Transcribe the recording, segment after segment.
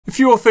If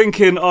you're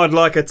thinking I'd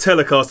like a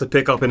Telecaster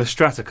pickup in a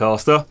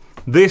Stratocaster,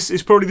 this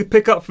is probably the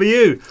pickup for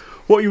you.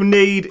 What you'll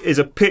need is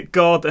a pick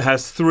guard that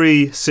has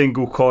 3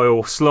 single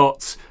coil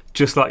slots,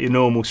 just like your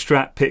normal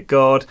Strat pick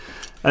guard.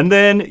 And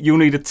then you'll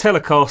need a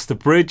Telecaster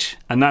bridge,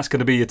 and that's going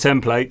to be your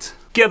template.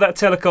 Get that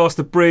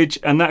Telecaster bridge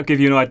and that'll give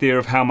you an idea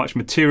of how much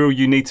material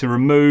you need to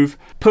remove.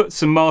 Put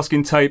some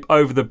masking tape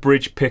over the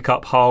bridge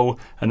pickup hole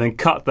and then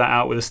cut that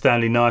out with a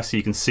Stanley knife so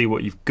you can see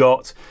what you've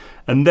got.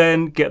 And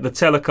then get the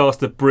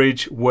Telecaster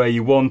bridge where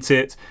you want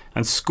it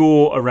and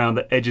score around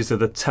the edges of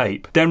the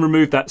tape. Then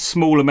remove that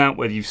small amount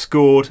where you've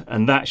scored,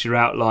 and that's your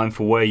outline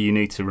for where you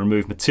need to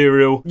remove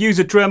material. Use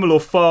a dremel or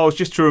files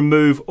just to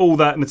remove all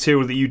that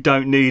material that you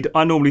don't need.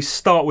 I normally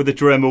start with a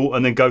dremel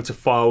and then go to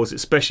files,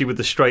 especially with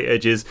the straight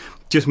edges.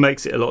 Just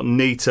makes it a lot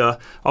neater.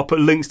 I'll put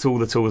links to all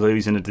the tools I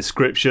use in the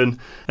description.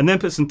 And then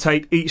put some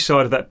tape each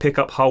side of that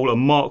pickup hole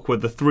and mark where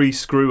the 3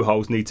 screw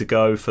holes need to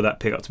go for that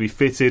pickup to be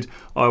fitted.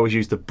 I always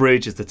use the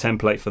bridge as the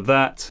template for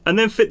that. And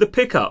then fit the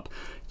pickup.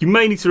 You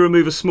may need to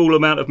remove a small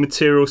amount of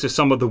material, so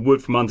some of the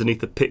wood from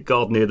underneath the pick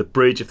guard near the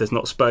bridge if there's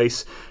not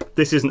space.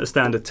 This isn't a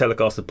standard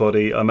Telecaster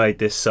body. I made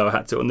this, so I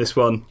had to on this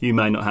one. You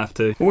may not have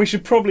to. Well, we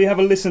should probably have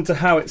a listen to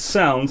how it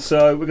sounds.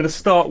 So we're going to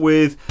start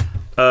with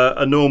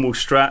a normal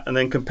Strat and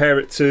then compare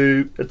it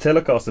to a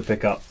Telecaster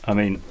pickup. I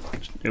mean,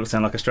 it will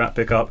sound like a Strat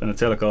pickup and a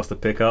Telecaster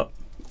pickup.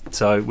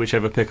 So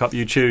whichever pickup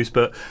you choose,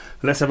 but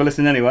let's have a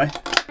listen anyway.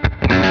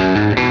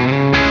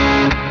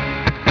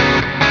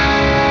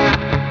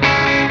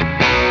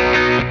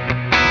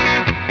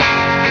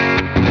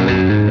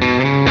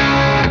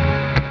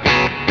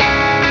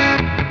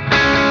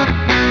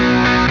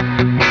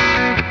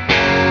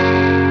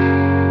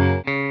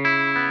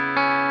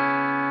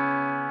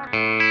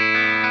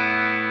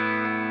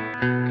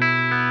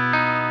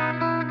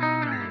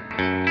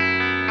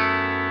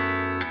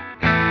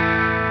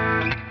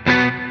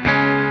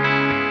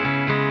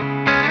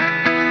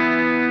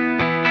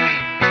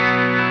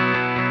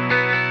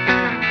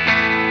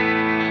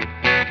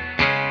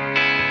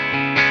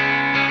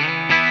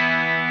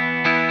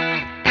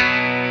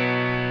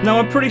 Now,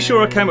 I'm pretty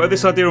sure I came up with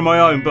this idea on my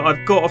own, but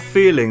I've got a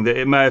feeling that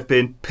it may have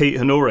been Pete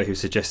and I who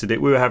suggested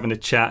it. We were having a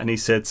chat and he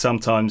said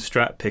sometimes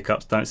Strat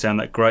pickups don't sound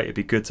that great. It'd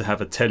be good to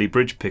have a Tele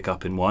bridge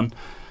pickup in one.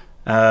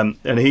 And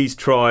he's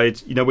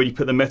tried, you know, when you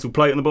put the metal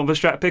plate on the bottom of a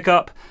Strat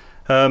pickup.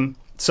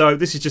 So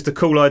this is just a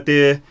cool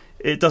idea.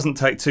 It doesn't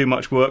take too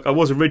much work. I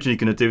was originally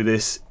going to do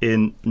this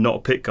in not a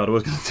pick guard. I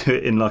was going to do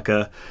it in like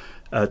a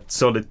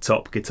solid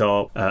top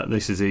guitar.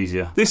 This is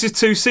easier. This is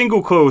 2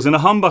 single coils and a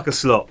humbucker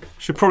slot.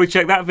 Should probably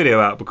check that video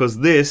out because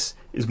this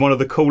is one of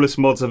the coolest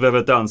mods I've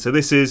ever done. So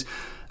this is,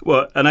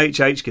 well, an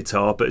HH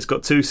guitar, but it's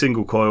got 2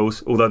 single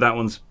coils, although that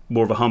one's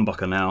more of a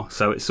humbucker now.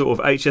 So it's sort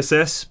of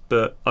HSS,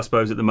 but I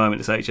suppose at the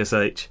moment it's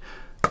HSH.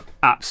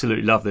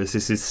 Absolutely love this.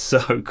 This is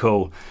so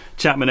cool.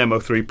 Chapman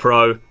MO3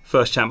 Pro,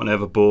 first Chapman I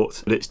ever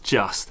bought, but it's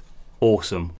just awesome.